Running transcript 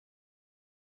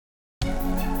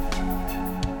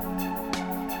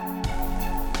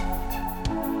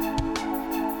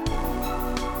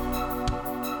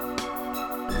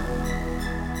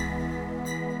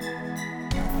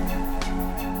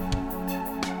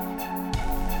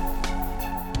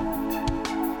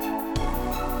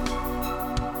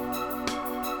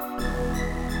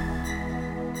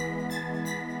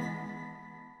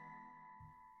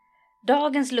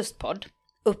Dagens lustpodd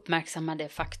uppmärksammar det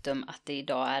faktum att det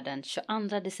idag är den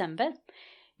 22 december,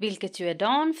 vilket ju är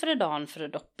dagen för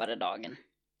dopparedagen.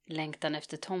 Längtan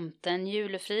efter tomten,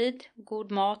 julefrid,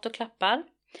 god mat och klappar.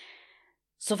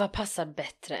 Så vad passar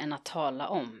bättre än att tala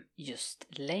om just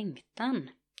längtan?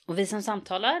 Och vi som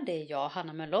samtalar, det är jag,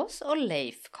 Hanna Möllås, och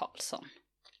Leif Karlsson.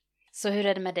 Så hur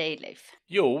är det med dig, Leif?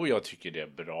 Jo, jag tycker det är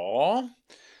bra.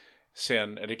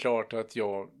 Sen är det klart att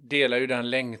jag delar ju den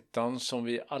längtan som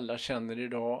vi alla känner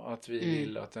idag. Att vi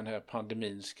vill att den här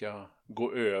pandemin ska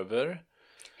gå över.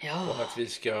 Ja. Och att vi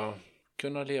ska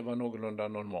kunna leva någorlunda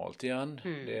normalt igen.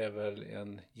 Det är väl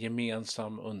en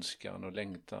gemensam önskan och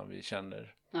längtan vi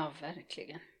känner. Ja,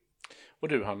 verkligen. Och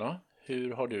du, Hanna,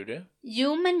 hur har du det?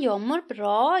 Jo, men jag mår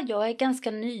bra. Jag är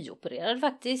ganska nyopererad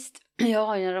faktiskt. Jag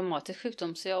har ju en reumatisk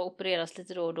sjukdom så jag opereras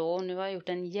lite då och då. Och nu har jag gjort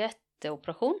en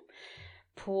jätteoperation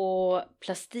på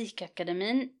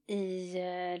Plastikakademin i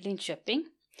Linköping.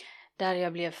 Där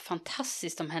jag blev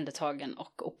fantastiskt omhändertagen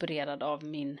och opererad av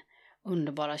min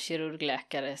underbara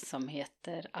kirurgläkare som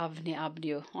heter Avni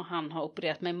Abdiu. Och han har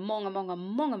opererat mig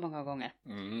många gånger.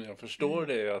 Jag förstår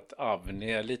det, att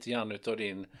Avni är lite grann utav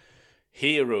din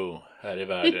hero här i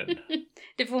världen.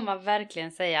 Det får man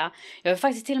verkligen säga. Jag har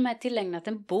faktiskt till och med tillägnat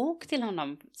en bok till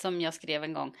honom som jag skrev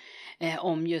en gång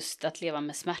om just att leva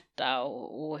med smärta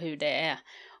och hur det är.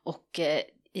 Och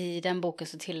i den boken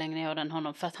så tillägnar jag den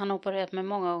honom för att han har opererat mig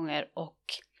många gånger och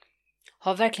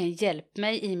har verkligen hjälpt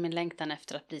mig i min längtan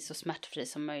efter att bli så smärtfri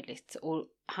som möjligt. Och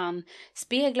han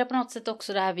speglar på något sätt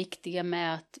också det här viktiga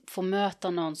med att få möta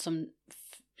någon som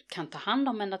kan ta hand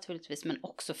om en naturligtvis, men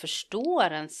också förstår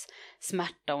ens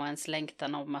smärta och ens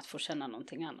längtan om att få känna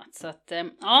någonting annat. Så att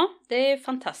ja, det är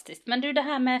fantastiskt. Men du, det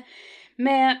här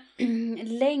med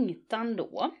längtan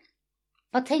då.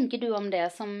 Vad tänker du om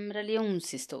det som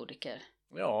religionshistoriker?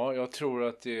 Ja, jag tror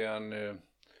att det är en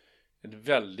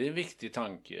väldigt viktig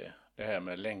tanke, det här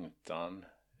med längtan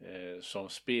som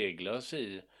speglas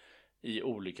i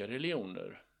olika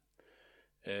religioner.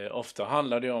 Ofta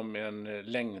handlar det om en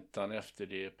längtan efter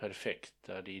det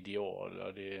perfekta, det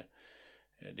ideala,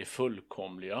 det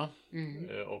fullkomliga.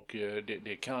 Och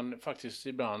det kan faktiskt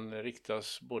ibland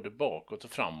riktas både bakåt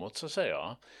och framåt så att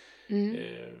säga.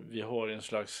 Vi har en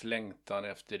slags längtan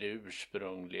efter det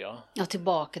ursprungliga. Ja,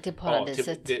 tillbaka till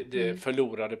paradiset. Ja, det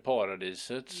förlorade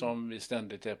paradiset som vi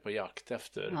ständigt är på jakt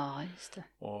efter. Ja, just det.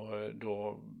 Och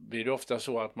då blir det ofta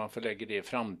så att man förlägger det i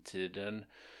framtiden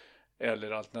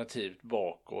eller alternativt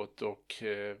bakåt och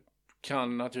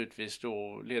kan naturligtvis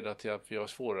då leda till att vi har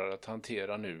svårare att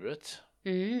hantera nuet.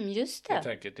 Just det. Jag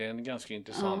tänker det är en ganska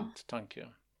intressant tanke.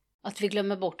 Att vi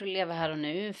glömmer bort att leva här och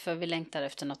nu för vi längtar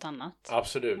efter något annat.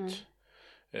 Absolut.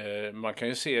 Man kan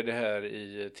ju se det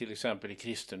här till exempel i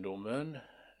kristendomen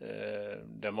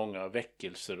där många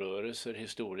väckelserörelser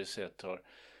historiskt sett har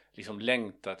liksom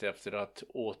längtat efter att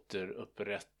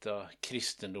återupprätta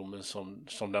kristendomen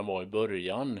som den var i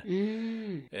början.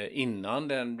 Innan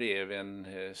den blev en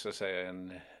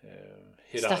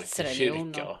hierarkisk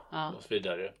kyrka och så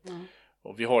vidare.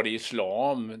 Och vi har det i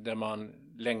islam där man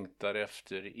längtar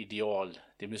efter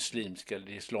det muslimska eller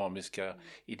det islamiska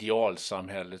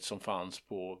idealsamhället som fanns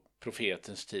på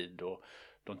profetens tid och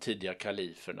de tidiga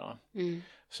kaliferna.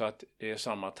 Så att det är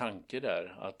samma tanke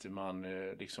där, att man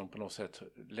liksom på något sätt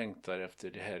längtar efter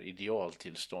det här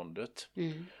idealtillståndet.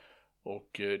 Och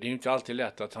det är ju inte alltid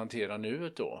lätt att hantera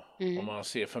nuet då. Om man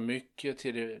ser för mycket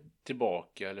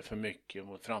tillbaka eller för mycket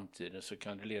mot framtiden så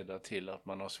kan det leda till att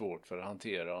man har svårt för att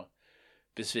hantera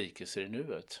besvikelser i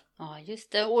nuet. Ja,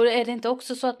 just det. Och är det inte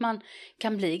också så att man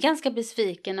kan bli ganska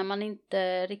besviken när man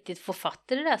inte riktigt får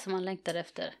fatt i det där som man längtar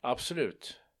efter?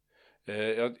 Absolut.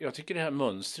 Jag tycker det här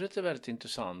mönstret är väldigt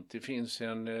intressant. Det finns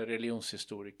en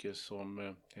religionshistoriker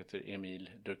som heter Emile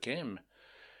Durkheim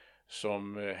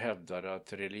som hävdar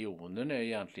att religionen är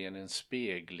egentligen en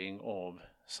spegling av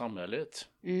samhället.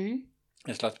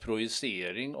 En slags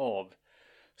projicering av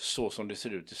så som det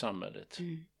ser ut i samhället.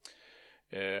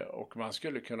 Och man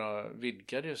skulle kunna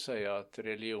vidga det och säga att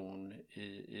religion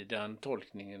i den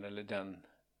tolkningen eller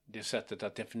det sättet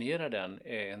att definiera den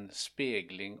är en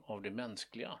spegling av det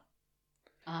mänskliga.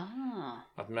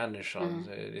 Att människan,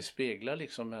 det speglar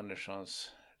liksom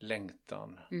människans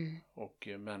längtan och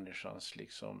människans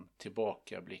liksom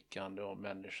tillbakablickande och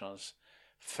människans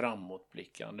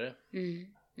framåtblickande.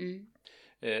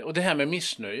 Och det här med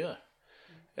missnöje,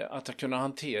 att kunna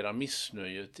hantera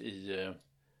missnöjet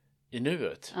i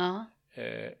nuet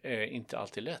är inte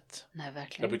alltid lätt. Nej,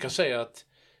 verkligen. Jag brukar säga att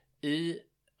i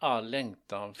all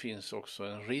längtan finns också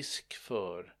en risk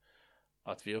för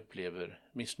att vi upplever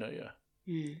missnöje.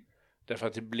 Därför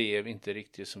att det blev inte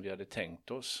riktigt som vi hade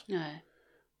tänkt oss. Nej.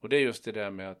 Och det är just det där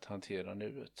med att hantera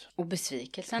nuet. Och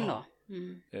besvikelsen då?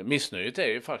 Missnöjet är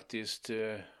ju faktiskt,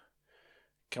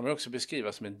 kan man också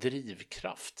beskriva som en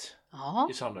drivkraft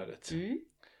i samhället.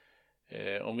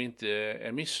 Om vi inte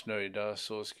är missnöjda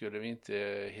så skulle vi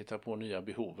inte hitta på nya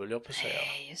behov, vill jag på säga.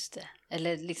 Nej, just det.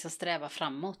 Eller liksom sträva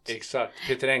framåt. Exakt.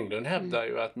 Peter Englund hävdar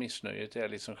ju att missnöjet är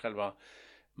liksom själva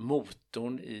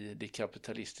motorn i det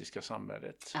kapitalistiska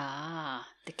samhället.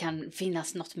 Det kan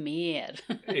finnas något mer.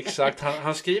 Exakt.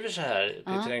 Han skriver så här,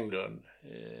 Peter Englund,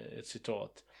 ett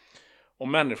citat.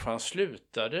 Om människan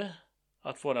slutade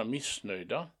att vara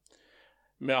missnöjda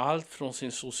med allt från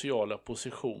sin sociala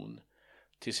position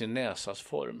till sin näsas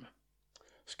form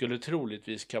skulle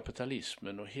troligtvis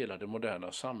kapitalismen och hela det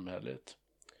moderna samhället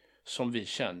som vi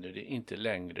känner det inte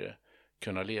längre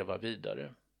kunna leva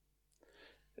vidare.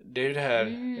 Det är ju det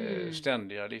här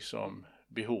ständiga liksom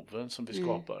behoven som vi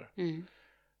skapar.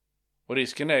 Och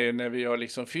risken är ju när vi har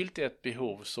liksom fyllt ett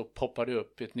behov så poppar det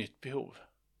upp ett nytt behov.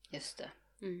 Just det.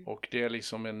 Och det är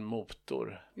liksom en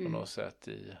motor på något sätt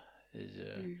i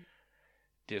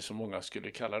det som många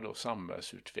skulle kalla då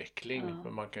samhällsutveckling.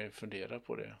 Men man kan ju fundera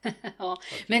på det.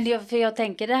 Men för jag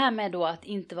tänker det här med då att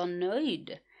inte vara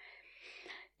nöjd.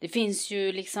 Det finns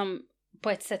ju liksom på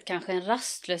ett sätt kanske en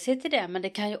rastlöshet i det. Men det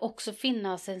kan ju också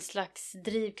finnas en slags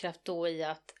drivkraft då i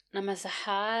att nej men så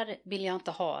här vill jag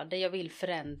inte ha det. Jag vill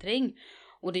förändring.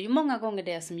 Och det är ju många gånger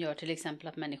det som gör till exempel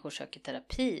att människor söker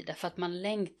terapi. Därför att man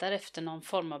längtar efter någon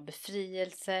form av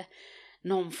befrielse.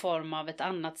 Någon form av ett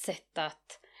annat sätt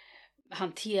att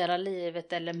hantera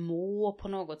livet eller må på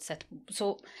något sätt.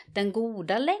 Så den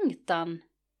goda längtan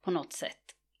på något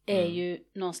sätt är ju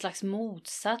någon slags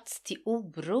motsats till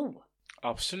oro.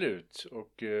 Absolut.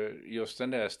 Och just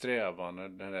den där strävan,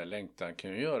 den där längtan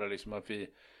kan ju göra liksom att det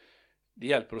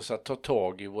hjälper oss att ta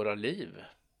tag i våra liv.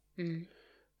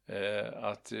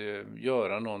 Att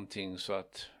göra någonting så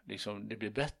att liksom, det blir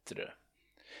bättre.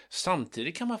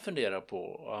 Samtidigt kan man fundera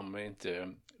på om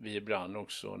inte vi ibland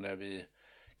också när vi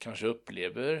kanske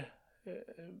upplever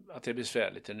att det är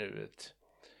besvärligt i nuet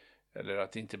eller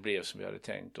att det inte blev som vi hade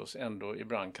tänkt oss, ändå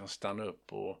ibland kan stanna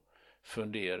upp och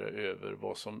fundera över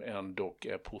vad som ändå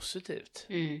är positivt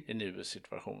i nuets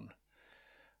situation.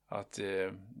 Att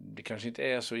det kanske inte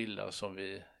är så illa som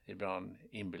vi ibland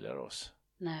inbillar oss.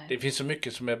 Nej. Det finns så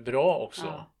mycket som är bra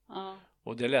också.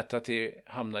 Och det är lätt att det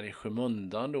hamnar i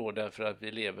skymundan då därför att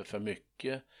vi lever för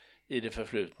mycket i det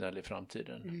förflutna eller i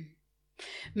framtiden.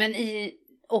 Men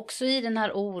också i den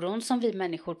här oron som vi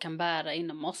människor kan bära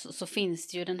inom oss så finns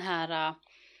det ju den här,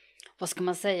 vad ska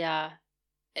man säga,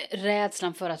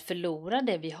 rädslan för att förlora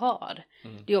det vi har.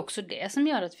 Det är också det som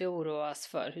gör att vi oroar oss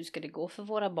för hur ska det gå för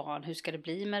våra barn, hur ska det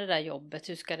bli med det där jobbet,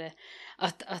 hur ska det,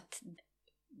 att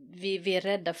vi är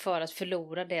rädda för att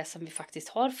förlora det som vi faktiskt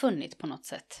har funnit på något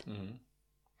sätt.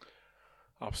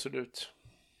 Absolut.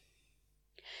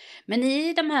 Men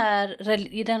i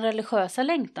den religiösa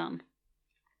längtan,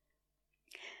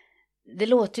 det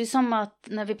låter ju som att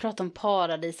när vi pratar om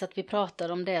paradis att vi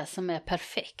pratar om det som är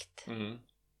perfekt.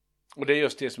 Och det är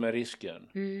just det som är risken.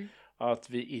 Att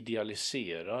vi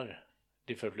idealiserar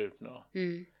det förflutna.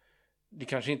 Det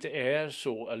kanske inte är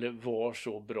så eller var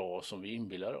så bra som vi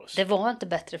inbillar oss. Det var inte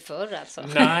bättre förr alltså.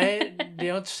 Nej, det är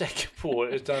jag inte säker på.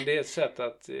 Utan det är ett sätt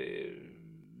att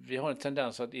vi har en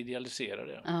tendens att idealisera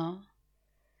det. Ja.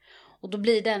 Och då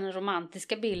blir den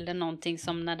romantiska bilden någonting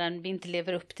som när vi inte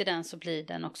lever upp till den så blir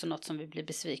den också något som vi blir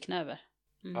besvikna över.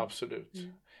 Absolut.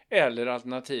 Eller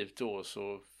alternativt då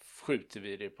så skjuter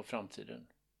vi det på framtiden.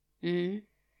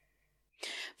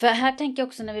 För här tänker jag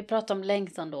också när vi pratar om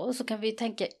längtan då så kan vi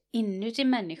tänka inuti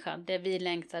människan det vi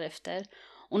längtar efter.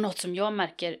 Och något som jag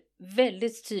märker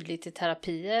väldigt tydligt i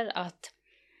terapier att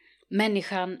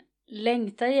människan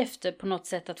längtar efter på något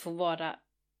sätt att få vara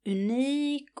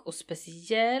unik och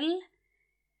speciell.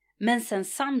 Men sen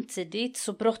samtidigt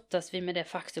så brottas vi med det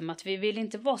faktum att vi vill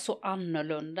inte vara så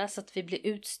annorlunda så att vi blir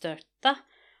utstötta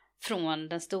från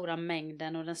den stora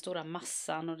mängden och den stora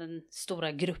massan och den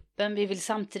stora gruppen. Vi vill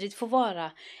samtidigt få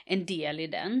vara en del i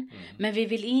den. Men vi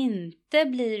vill inte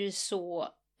bli så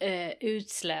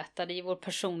utslätade i vår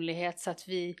personlighet så att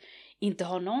vi inte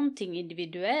har någonting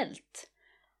individuellt.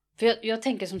 För jag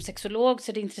tänker som sexolog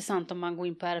så är det intressant om man går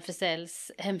in på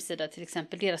RFSLs hemsida till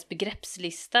exempel. Deras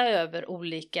begreppslista över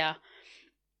olika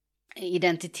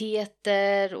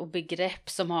identiteter och begrepp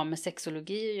som har med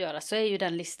sexologi att göra. Så är ju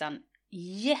den listan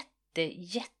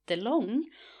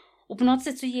jättelång. Och på något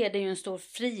sätt så ger det ju en stor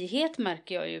frihet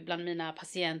märker jag ju bland mina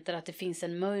patienter. Att det finns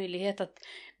en möjlighet att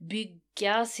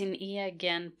bygga sin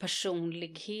egen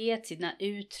personlighet, sina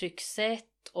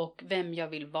uttryckssätt och vem jag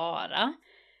vill vara.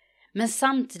 Men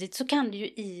samtidigt så kan det ju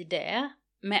i det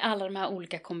med alla de här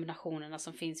olika kombinationerna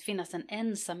som finnas en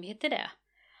ensamhet i det.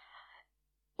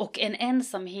 Och en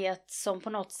ensamhet som på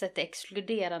något sätt är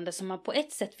exkluderande, som man på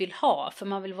ett sätt vill ha för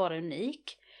man vill vara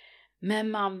unik.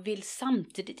 Men man vill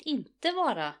samtidigt inte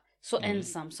vara så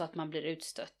ensam så att man blir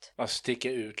utstött. Att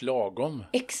sticka ut lagom.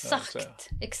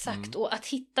 Exakt. Och att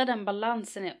hitta den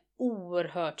balansen är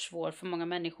oerhört svår för många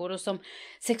människor. Och som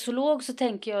sexolog så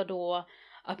tänker jag då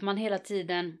att man hela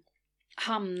tiden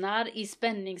hamnar i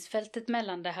spänningsfältet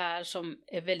mellan det här som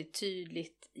är väldigt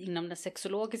tydligt inom den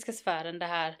sexologiska sfären. Det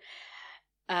här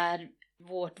är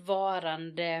vårt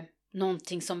varande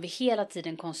någonting som vi hela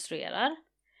tiden konstruerar.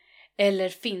 Eller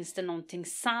finns det någonting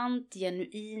sant,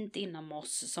 genuint inom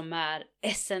oss som är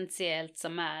essentiellt,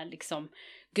 som är liksom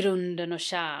grunden och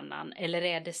kärnan? Eller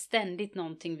är det ständigt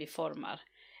någonting vi formar?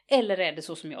 Eller är det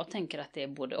så som jag tänker att det är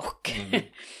både och?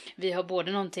 Vi har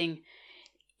både någonting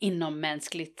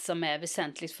inommänskligt som är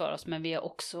väsentligt för oss, men vi har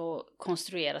också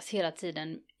konstruerats hela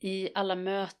tiden i alla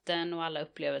möten och alla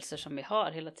upplevelser som vi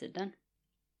har hela tiden.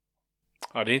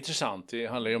 Ja, det är intressant. Det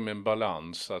handlar ju om en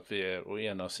balans, att vi är å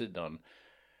ena sidan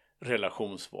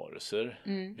relationsvarelser.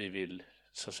 Vi vill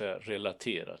så att säga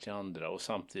relatera till andra, och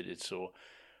samtidigt så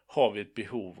har vi ett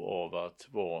behov av att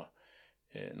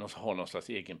ha någon slags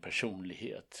egen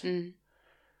personlighet.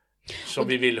 Som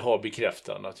vi vill ha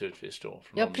bekräftad naturligtvis då.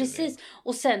 Ja, precis.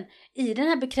 Och sen i den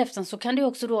här bekräftelsen så kan det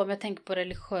också då, om jag tänker på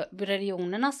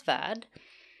religionernas värld,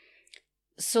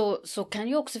 så kan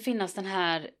ju också finnas den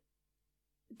här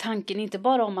tanken inte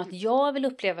bara om att jag vill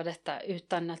uppleva detta,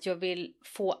 utan att jag vill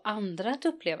få andra att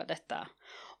uppleva detta.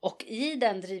 Och i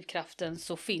den drivkraften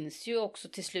så finns ju också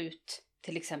till slut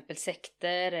till exempel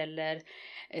sekter eller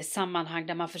sammanhang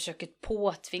där man försöker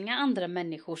påtvinga andra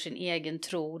människor sin egen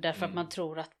tro, därför att man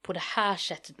tror att på det här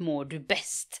sättet mår du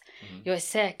bäst. Jag är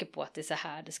säker på att det är så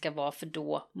här det ska vara, för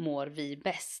då mår vi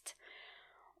bäst.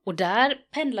 Och där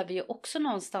pendlar vi ju också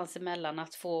någonstans emellan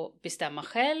att få bestämma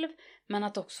själv, men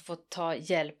att också få ta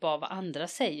hjälp av vad andra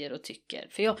säger och tycker.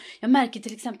 För jag märker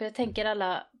till exempel, jag tänker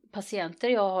alla patienter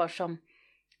jag har som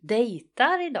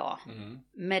dejtar idag,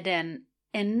 med den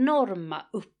enorma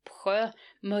uppsjö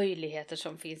möjligheter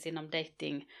som finns inom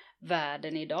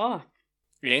datingvärlden idag.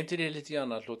 Är inte det lite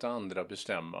grann att låta andra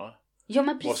bestämma? Ja,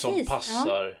 men precis. Vad som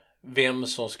passar, vem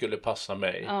som skulle passa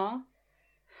mig. Ja.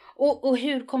 Och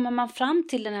hur kommer man fram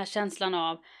till den här känslan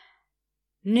av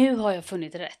nu har jag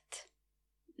funnit rätt.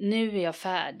 Nu är jag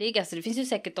färdig. Alltså det finns ju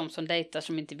säkert de som dejtar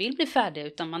som inte vill bli färdiga,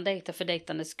 utan man dejtar för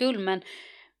dejtandets skull. Men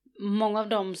många av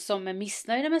dem som är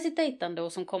missnöjda med sitt dejtande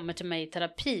och som kommer till mig i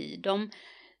terapi, de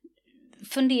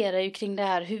funderar ju kring det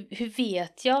här. Hur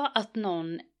vet jag att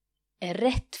någon är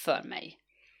rätt för mig?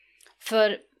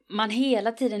 För man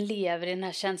hela tiden lever i den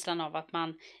här känslan av att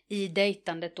man i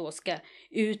dejtandet då ska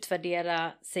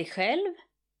utvärdera sig själv.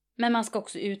 Men man ska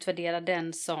också utvärdera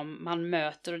den som man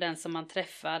möter och den som man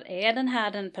träffar. Är den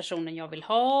här den personen jag vill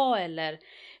ha, eller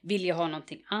vill jag ha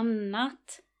någonting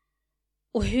annat?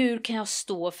 Och hur kan jag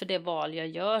stå för det val jag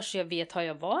gör så jag vet, har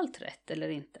jag valt rätt eller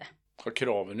inte? Har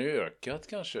kraven ökat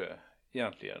kanske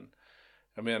egentligen?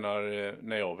 Jag menar,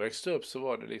 när jag växte upp så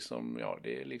var det liksom, ja,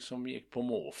 det liksom gick på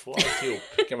måfå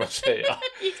alltihop kan man säga.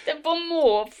 Gick det på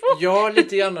måfå? Ja,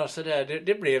 lite grann sådär.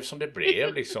 Det blev som det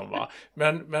blev liksom, va.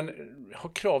 Men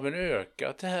har kraven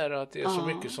ökat det här att det är så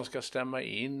mycket som ska stämma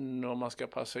in och man ska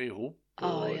passa ihop?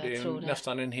 Och det är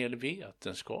nästan en hel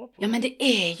vetenskap. Ja, men det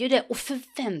är ju det. Och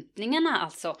förväntningarna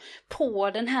alltså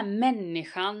på den här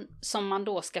människan som man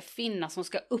då ska finna, som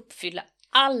ska uppfylla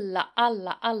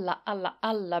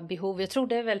alla behov. Jag tror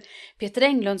det är väl Peter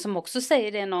Englund som också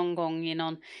säger det någon gång i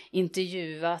någon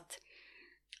intervju, att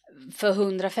för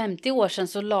 150 år sedan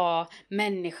så la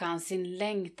människan sin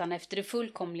längtan efter det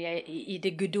fullkomliga i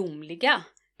det gudomliga.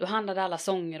 Då handlade alla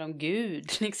sånger om Gud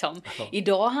liksom. Ja.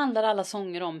 Idag handlar alla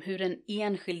sånger om hur en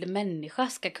enskild människa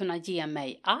ska kunna ge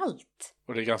mig allt.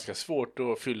 Och det är ganska svårt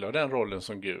att fylla den rollen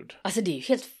som Gud. Alltså det är ju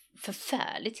helt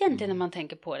förfärligt egentligen när man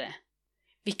tänker på det.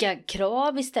 Vilka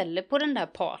krav vi ställer på den där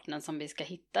partnern som vi ska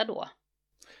hitta då.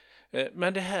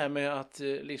 Men det här med att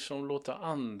liksom låta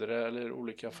andra eller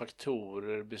olika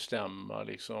faktorer bestämma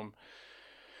liksom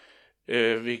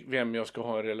vem jag ska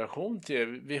ha en relation till.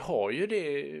 Vi har ju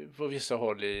det på vissa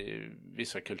håll i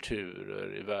vissa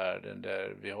kulturer i världen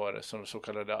där vi har som så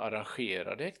kallade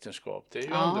arrangerade äktenskap. Det är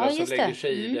ju andra som lägger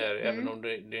sig i där, även om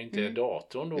det inte är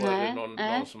datorn då, eller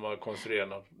någon som har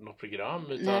konstruerat något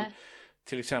program, utan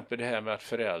till exempel det här med att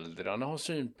föräldrarna har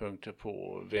synpunkter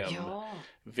på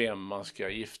vem man ska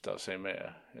gifta sig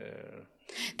med.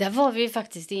 Där var vi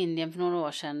faktiskt i Indien för några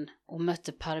år sedan och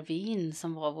mötte Parvin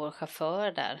som var vår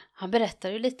chaufför där. Han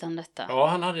berättade ju lite om detta. Ja,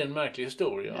 han hade en märklig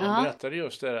historia. Han berättade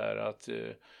just det där att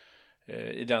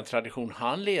i den tradition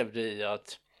han levde i,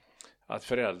 att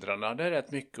föräldrarna hade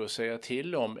rätt mycket att säga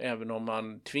till om, även om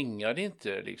man tvingade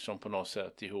inte liksom på något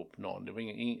sätt ihop någon.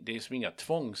 Det är som inga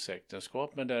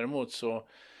tvångsäktenskap, men däremot så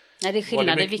Nej, det är skillnad,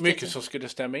 var det det är viktigt. mycket som skulle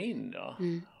stämma in. Ja.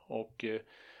 Och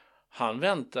han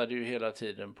väntade ju hela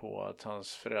tiden på att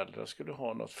hans föräldrar skulle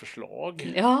ha något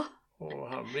förslag. Ja. Och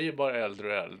han blir ju bara äldre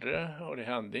och äldre och det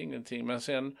hände ingenting. Men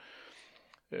sen,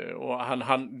 och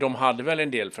de hade väl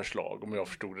en del förslag om jag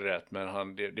förstod det rätt,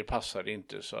 men det passade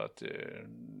inte, så att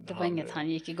det var inget han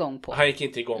gick igång på. Han gick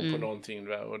inte igång på någonting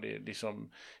där, och det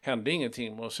liksom hände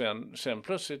ingenting. Och sen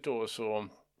plötsligt då så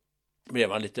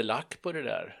blev han lite lack på det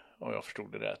där, om jag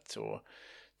förstod det rätt, och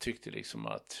tyckte liksom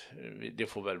att det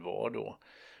får väl vara då.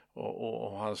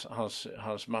 Och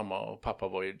hans mamma och pappa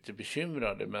var ju lite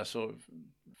bekymrade, men så,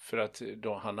 för att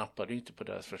då, han nappade inte på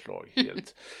deras förslag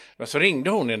helt. Men så ringde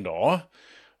hon en dag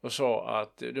och sa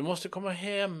att du måste komma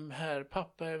hem här,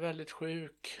 pappa är väldigt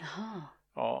sjuk. Aha.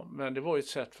 Ja, men det var ju ett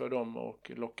sätt för dem att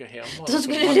locka hem honom. De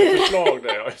skulle lura. Förslag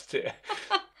där, just det.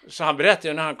 Så han berättade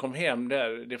ju när han kom hem där,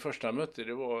 det första han mötte,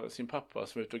 det var sin pappa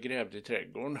som var ute och grävde i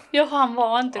trädgården. Ja, han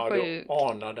var inte sjuk. Då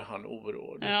anade han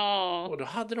oråd. Ja. Och då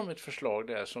hade de ett förslag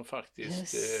där som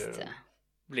faktiskt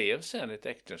blev sen ett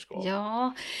äktenskap.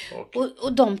 Ja,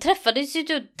 och de träffades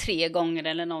ju 3 gånger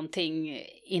eller någonting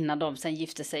innan de sen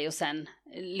gifte sig, och sen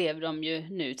lever de ju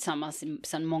nu tillsammans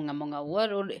sedan många, många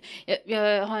år. Och vi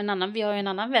har ju en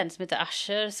annan vän som heter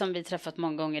Asher som vi träffat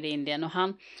många gånger i Indien, och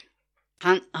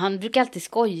han brukar alltid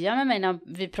skoja med mig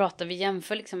när vi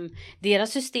jämför liksom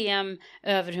deras system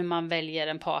över hur man väljer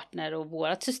en partner och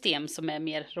vårat system som är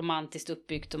mer romantiskt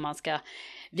uppbyggt, och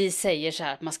vi säger så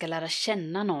här att man ska lära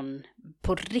känna någon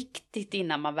på riktigt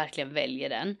innan man verkligen väljer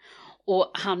den.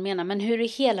 Och han menar, men hur i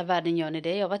hela världen gör ni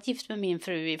det? Jag har varit gift med min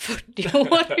fru i 40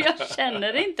 år och jag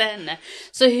känner inte henne.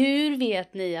 Så hur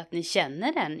vet ni att ni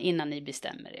känner den innan ni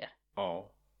bestämmer er? Ja.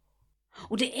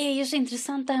 Och det är ju så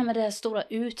intressant det här med det här stora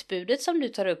utbudet som du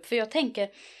tar upp. För jag tänker,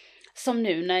 som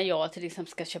nu när jag till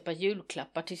exempel ska köpa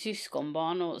julklappar till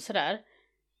syskonbarn och sådär.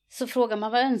 Så frågar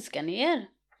man, vad önskar ni er?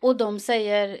 Och de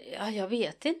säger, ja, jag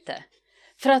vet inte.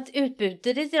 För att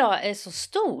utbudet idag är så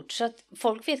stort så att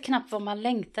folk vet knappt vad man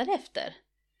längtar efter.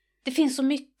 Det finns så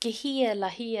mycket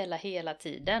hela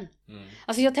tiden.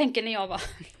 Alltså jag tänker när jag var,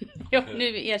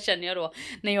 nu erkänner jag då,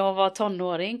 när jag var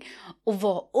tonåring och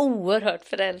var oerhört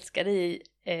förälskad i,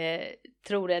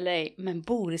 tror det eller ej, men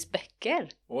Boris Becker.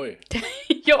 Oj.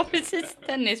 Ja, precis,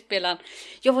 tennisspelaren.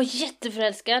 Jag var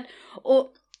jätteförälskad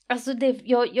och alltså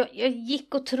jag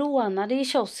gick och trånade i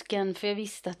kiosken för jag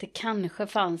visste att det kanske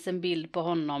fanns en bild på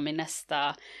honom i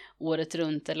nästa Året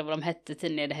runt eller vad de hette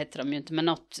tidningar, det hette de ju inte, men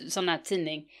något sån här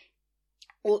tidning.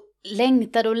 Och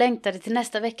längtade till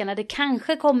nästa vecka när det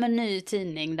kanske kommer en ny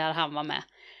tidning där han var med.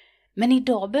 Men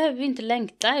idag behöver vi inte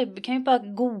längta. Vi kan ju bara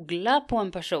googla på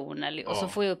en person och så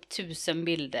får jag upp 1000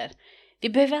 bilder. Vi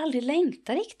behöver aldrig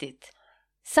längta riktigt.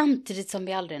 Samtidigt som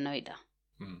vi aldrig är nöjda.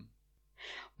 Mm.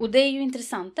 Och det är ju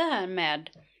intressant det här med,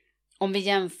 om vi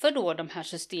jämför då de här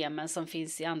systemen som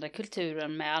finns i andra kulturer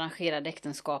med arrangerade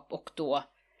äktenskap och då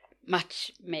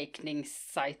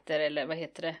matchmaking-sajter eller vad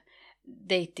heter det?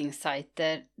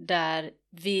 Dating-sajter där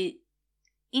vi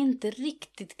inte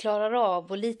riktigt klarar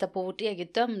av att lita på vårt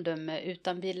eget dömdöme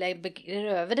utan vi lägger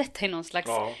över detta i någon slags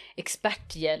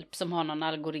experthjälp som har någon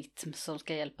algoritm som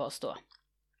ska hjälpa oss då.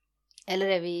 Eller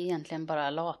är vi egentligen bara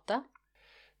lata?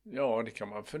 Ja, det kan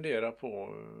man fundera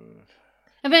på.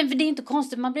 Ja, men för det är inte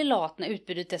konstigt, man blir lat när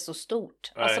utbudet är så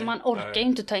stort. Nej, alltså man orkar ju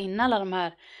inte ta in alla de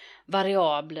här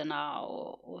variablerna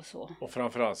och så. Och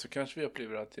framförallt så kanske vi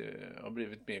upplever att det har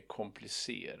blivit mer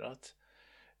komplicerat.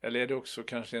 Eller är det också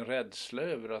kanske en rädsla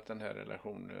över att den här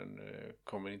relationen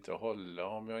kommer inte att hålla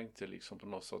om jag inte liksom på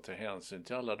något sätt tar hänsyn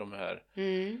till alla de här.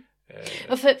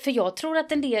 För jag tror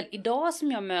att en del idag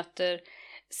som jag möter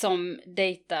som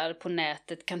dejtar på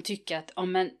nätet kan tycka att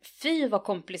men fy vad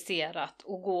komplicerat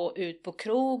att gå ut på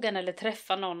krogen eller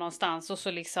träffa någon någonstans och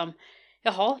så liksom,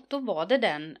 jaha, då var det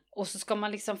den. Och så ska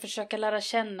man liksom försöka lära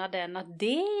känna den, att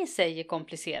det i sig är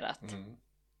komplicerat.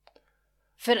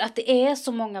 För att det är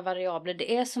så många variabler,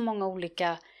 det är så många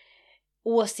olika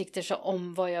åsikter så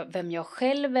om vem jag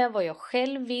själv är, vad jag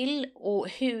själv vill och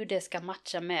hur det ska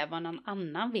matcha med vad någon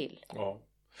annan vill. Ja.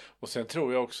 Och sen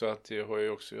tror jag också att det har ju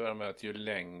också att göra med att ju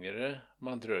längre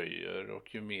man dröjer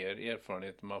och ju mer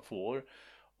erfarenhet man får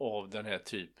av den här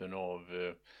typen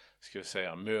av, ska vi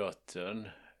säga, möten,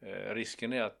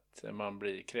 risken är att man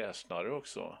blir kräsnare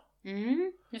också.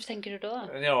 Hur tänker du då?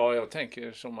 Ja, jag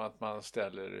tänker som att man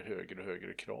ställer högre och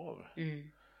högre krav.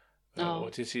 Ja.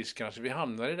 Och till sist kanske vi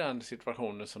hamnar i den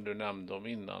situationen som du nämnde om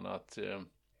innan, att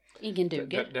ingen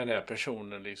duger. Den här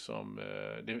personen liksom,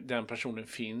 den personen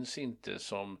finns inte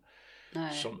som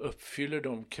uppfyller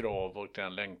de krav och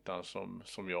den längtan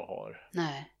som jag har.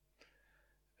 Nej.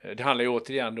 Det handlar ju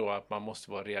återigen då att man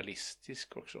måste vara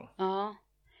realistisk också. Ja.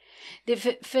 Det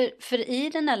för i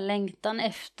den här längtan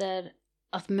efter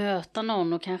att möta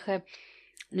någon och kanske,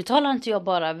 nu talar inte jag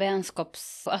bara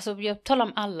alltså jag talar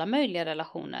om alla möjliga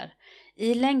relationer.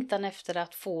 I längtan efter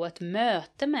att få ett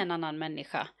möte med en annan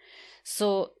människa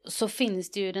så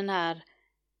finns det ju den här,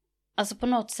 alltså på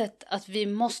något sätt att vi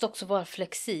måste också vara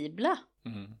flexibla.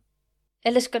 Mm.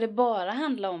 Eller ska det bara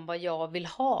handla om vad jag vill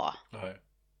ha? Nej.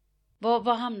 Vad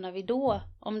hamnar vi då?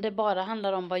 Om det bara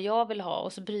handlar om vad jag vill ha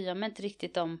och så bryr jag mig inte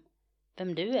riktigt om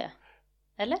vem du är.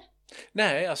 Eller?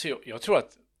 Nej, alltså jag tror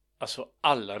att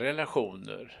alla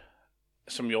relationer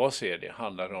som jag ser det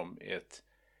handlar om ett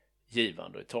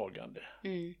givande och ett tagande.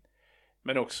 Mm.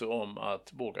 Men också om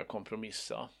att våga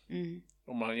kompromissa. Mm.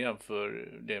 Om man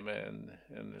jämför det med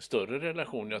en större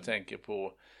relation, jag tänker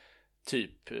på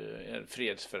typ en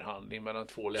fredsförhandling mellan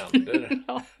två länder.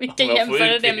 Ja, vi kan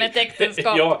jämföra det med ett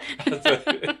äktenskap. Ja,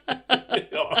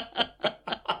 ja.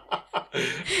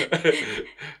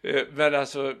 Men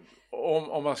alltså,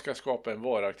 om man ska skapa en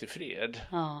varaktig fred,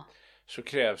 så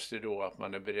krävs det då att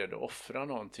man är beredd att offra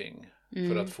någonting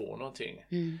för att få någonting.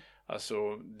 Mm.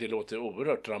 Alltså, det låter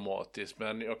oerhört dramatiskt,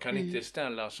 men jag kan inte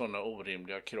ställa sådana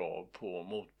orimliga krav på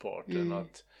motparten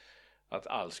att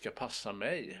allt ska passa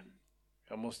mig.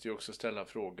 Jag måste ju också ställa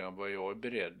frågan vad jag är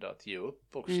beredd att ge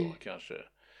upp också kanske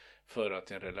för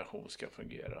att en relation ska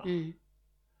fungera. Mm.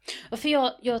 Och för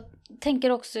jag tänker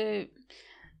också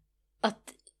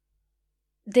att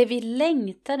det vi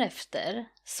längtar efter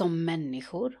som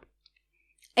människor,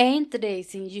 är inte det i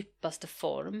sin djupaste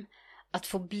form att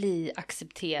få bli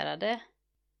accepterade,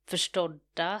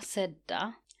 förstådda,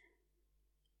 sedda?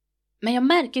 Men jag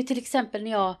märker ju till exempel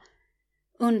när jag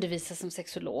undervisa som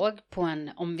sexolog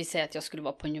om vi säger att jag skulle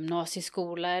vara på en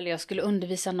gymnasieskola eller jag skulle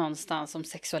undervisa någonstans om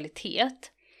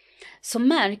sexualitet, så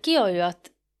märker jag ju att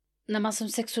när man som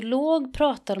sexolog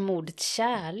pratar om ordet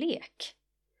kärlek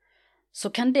så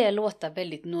kan det låta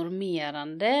väldigt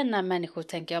normerande när människor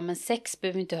tänker, ja men sex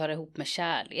behöver inte höra ihop med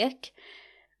kärlek.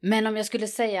 Men om jag skulle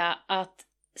säga att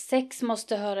sex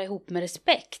måste höra ihop med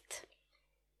respekt,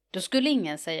 då skulle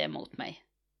ingen säga emot mig.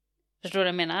 Förstår du vad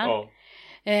jag menar? Ja.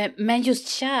 Men just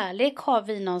kärlek har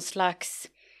vi någon slags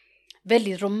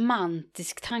väldigt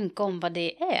romantisk tanke om vad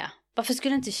det är. Varför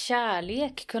skulle inte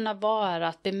kärlek kunna vara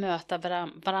att bemöta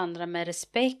varandra med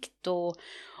respekt och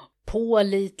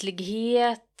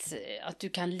pålitlighet? Att du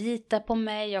kan lita på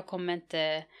mig, jag kommer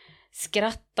inte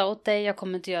skratta åt dig, jag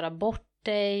kommer inte göra bort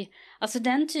dig. Alltså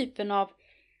den typen av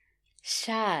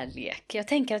kärlek. Jag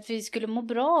tänker att vi skulle må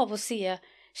bra av att se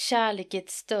kärlek i ett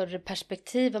större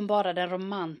perspektiv än bara den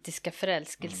romantiska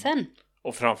förälskelsen. Mm.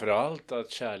 Och framförallt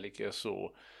att kärlek är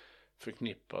så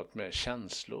förknippat med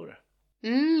känslor.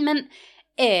 Men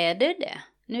är det?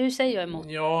 Nu säger jag emot.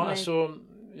 Ja, alltså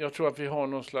jag tror att vi har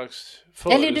någon slags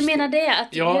Eller du menar det?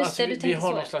 Att ja, just alltså, det, vi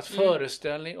har någon slags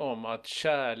föreställning om att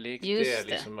kärlek just det är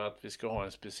liksom att vi ska ha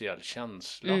en speciell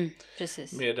känsla.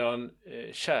 Precis. Medan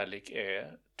kärlek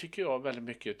är, tycker jag, väldigt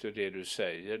mycket av det du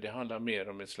säger. Det handlar mer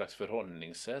om ett slags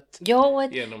förhållningssätt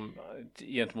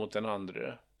gentemot den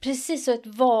andra. Precis, och ett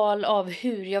val av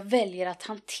hur jag väljer att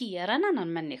hantera en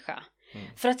annan människa.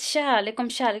 För att om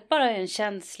kärlek bara är en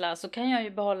känsla så kan jag ju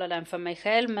behålla den för mig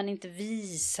själv men inte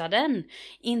visa den.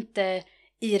 Inte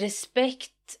i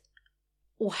respekt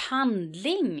och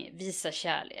handling visa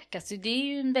kärlek. Alltså det är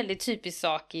ju en väldigt typisk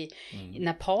sak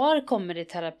när par kommer i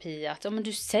terapi att men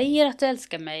du säger att du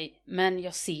älskar mig men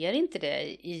jag ser inte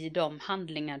det i de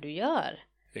handlingar du gör.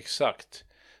 Exakt.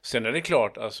 Sen är det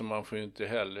klart, alltså man får ju inte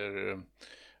heller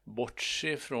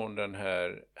bortse från den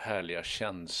här härliga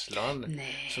känslan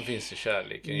som finns i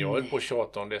kärleken. Jag höll på att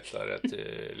tjata om detta rätt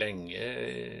länge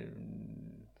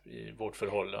i vårt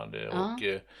förhållande och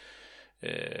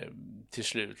till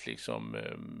slut liksom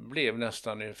blev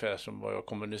nästan ungefär som vad jag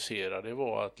kommunicerade. Det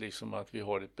var att liksom att vi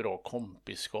har ett bra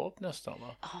kompiskap nästan,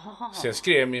 va? Sen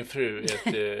skrev min fru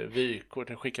ett vykort,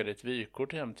 jag skickade ett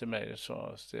vykort hem till mig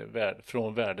så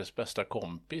från världens bästa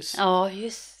kompis. Ja,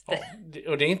 just det.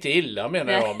 Ja, och det är inte illa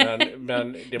menar jag,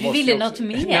 men det måste ville också, något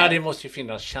mer. Nej, det måste ju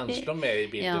finnas känslor med i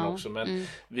bilden också, men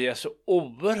vi är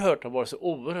har varit så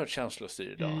oerhört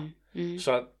känslostyrda.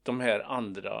 Så att de här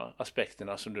andra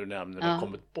aspekterna som du nämner har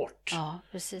kommit bort. Ja,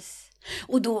 precis.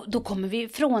 Och då kommer vi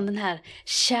från den här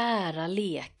kära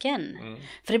leken.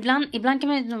 För ibland kan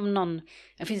man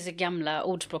det finns ett gamla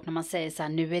ordspråk när man säger så här,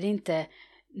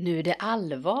 nu är det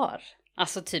allvar.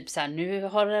 Alltså typ så här, nu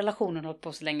har relationen hållit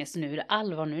på så länge så nu är det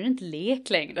allvar, nu är det inte lek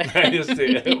längre. Nej, just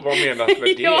det. Vad menas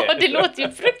med det? Ja, det låter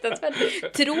ju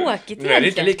fruktansvärt tråkigt. Nu är det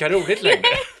inte lika roligt längre.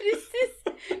 Nej,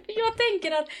 precis. Jag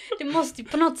tänker att det måste ju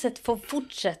på något sätt få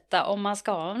fortsätta, om man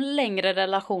ska ha en längre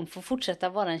relation, få fortsätta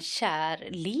vara en kär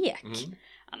lek.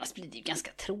 Annars blir det ju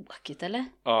ganska tråkigt, eller?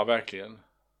 Ja, verkligen.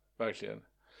 Verkligen.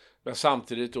 Men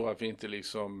samtidigt då att vi inte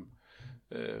liksom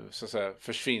så att säga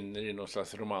försvinner i någon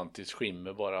slags romantisk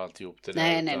skimmer bara alltihop det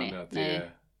där. Nej.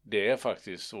 Det är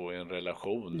faktiskt så i en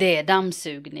relation. Det är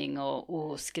dammsugning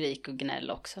och skrik och gnäll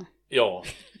också. Ja,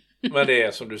 men det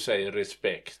är som du säger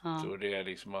respekt. Och det är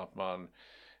liksom att man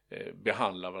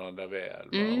behandlar varandra väl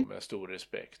och med stor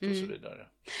respekt och så vidare.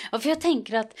 Ja, för jag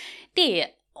tänker att det är,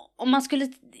 om man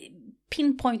skulle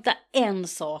pinpointa en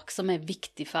sak som är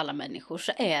viktig för alla människor,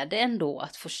 så är det ändå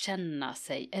att få känna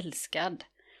sig älskad.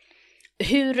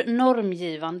 Hur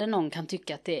normgivande någon kan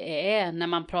tycka att det är när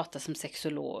man pratar som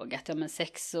sexolog, att ja, men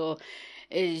sex och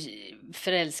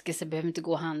förälskelse behöver inte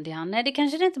gå hand i hand. Nej, det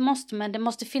kanske det inte måste, men det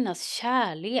måste finnas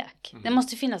kärlek. Det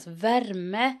måste finnas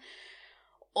värme,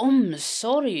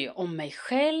 omsorg om mig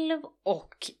själv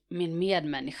och min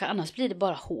medmänniska. Annars blir det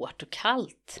bara hårt och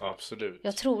kallt. Absolut.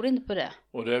 Jag tror inte på det.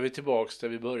 Och då är vi tillbaka där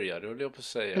vi började, höll jag på att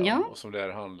säga. Ja. Och som det här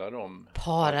handlar om.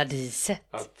 Paradiset.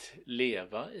 Att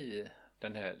leva i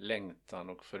den här längtan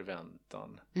och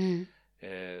förväntan.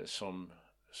 Som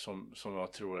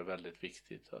jag tror är väldigt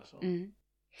viktigt. Alltså.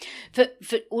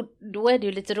 Och då är det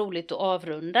ju lite roligt att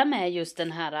avrunda med just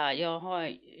den här, jag har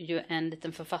ju en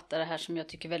liten författare här som jag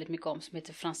tycker väldigt mycket om, som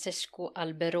heter Francesco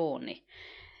Alberoni.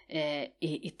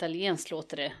 I italienskt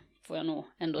låter det, får jag nog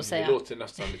ändå säga. Det låter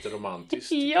nästan lite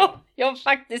romantiskt. ja,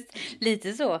 faktiskt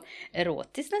lite så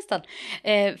erotiskt nästan.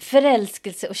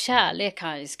 Förälskelse och kärlek har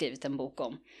jag ju skrivit en bok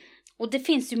om. Och det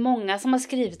finns ju många som har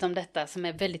skrivit om detta som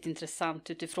är väldigt intressant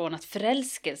utifrån att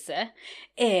förälskelse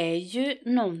är ju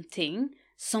någonting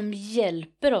som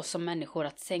hjälper oss som människor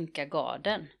att sänka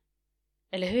garden.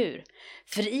 Eller hur?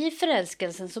 För i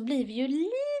förälskelsen så blir vi ju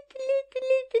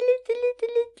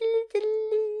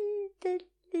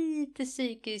lite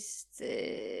psykiskt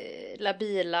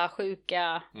labila,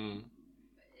 sjuka.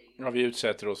 Ja, vi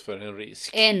utsätter oss för en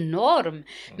risk. Enorm!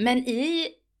 Men i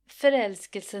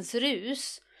förälskelsens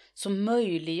rus så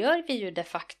möjliggör vi ju det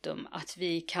faktum att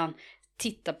vi kan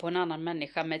titta på en annan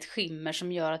människa med ett skimmer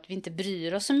som gör att vi inte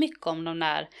bryr oss så mycket om de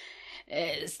där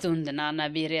stunderna när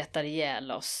vi retar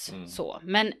ihjäl oss. Så.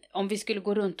 Men om vi skulle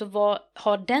gå runt och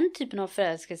ha den typen av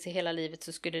förälskelse hela livet,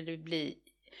 så skulle det bli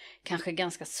kanske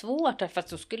ganska svårt, för att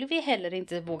så skulle vi heller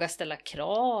inte våga ställa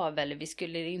krav, eller vi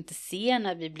skulle inte se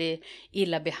när vi blir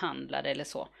illa behandlade eller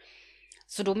så.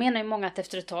 Så då menar ju många att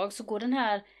efter ett tag så går den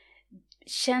här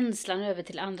känslan över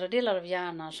till andra delar av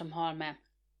hjärnan som har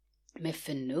med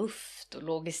förnuft och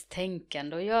logiskt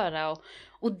tänkande att göra.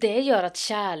 Och det gör att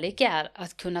kärlek är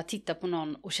att kunna titta på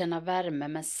någon och känna värme,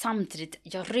 men samtidigt,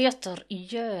 jag rötar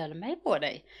ihjäl mig på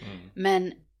dig.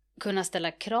 Men kunna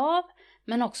ställa krav,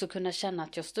 men också kunna känna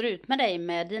att jag står ut med dig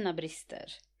med dina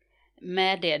brister.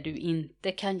 Med det du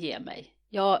inte kan ge mig.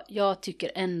 Jag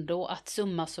tycker ändå att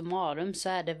summa summarum så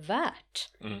är det värt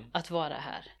att vara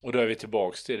här. Och då är vi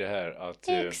tillbaks till det här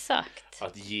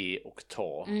att ge och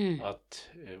ta. Att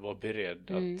vara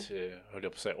beredd att, höll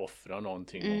jag på att säga, offra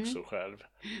någonting också själv.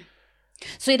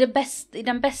 Så i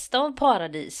den bästa av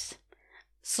paradis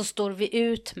så står vi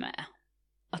ut med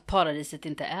att paradiset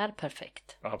inte är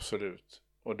perfekt. Absolut.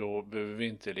 Och då behöver vi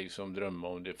inte liksom drömma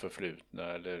om det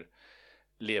förflutna eller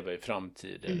leva i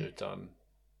framtiden, utan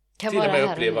till och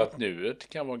med uppleva att nuet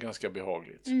kan vara ganska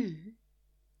behagligt.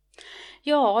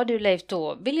 Ja du Leif,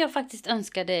 då vill jag faktiskt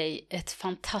önska dig ett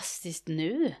fantastiskt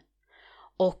nu.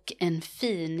 Och en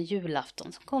fin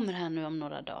julafton som kommer här nu om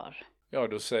några dagar. Ja,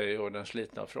 då säger jag den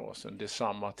slitna frasen,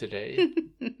 detsamma till dig.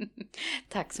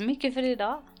 Tack så mycket för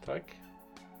idag. Tack.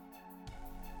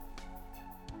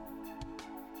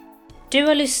 Du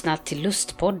har lyssnat till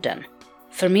Lustpodden.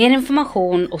 För mer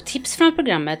information och tips från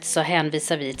programmet så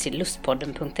hänvisar vi till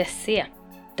lustpodden.se.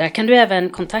 Där kan du även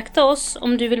kontakta oss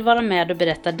om du vill vara med och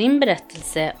berätta din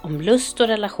berättelse om lust och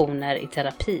relationer i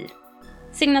terapi.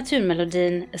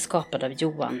 Signaturmelodin är skapad av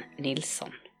Johan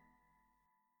Nilsson.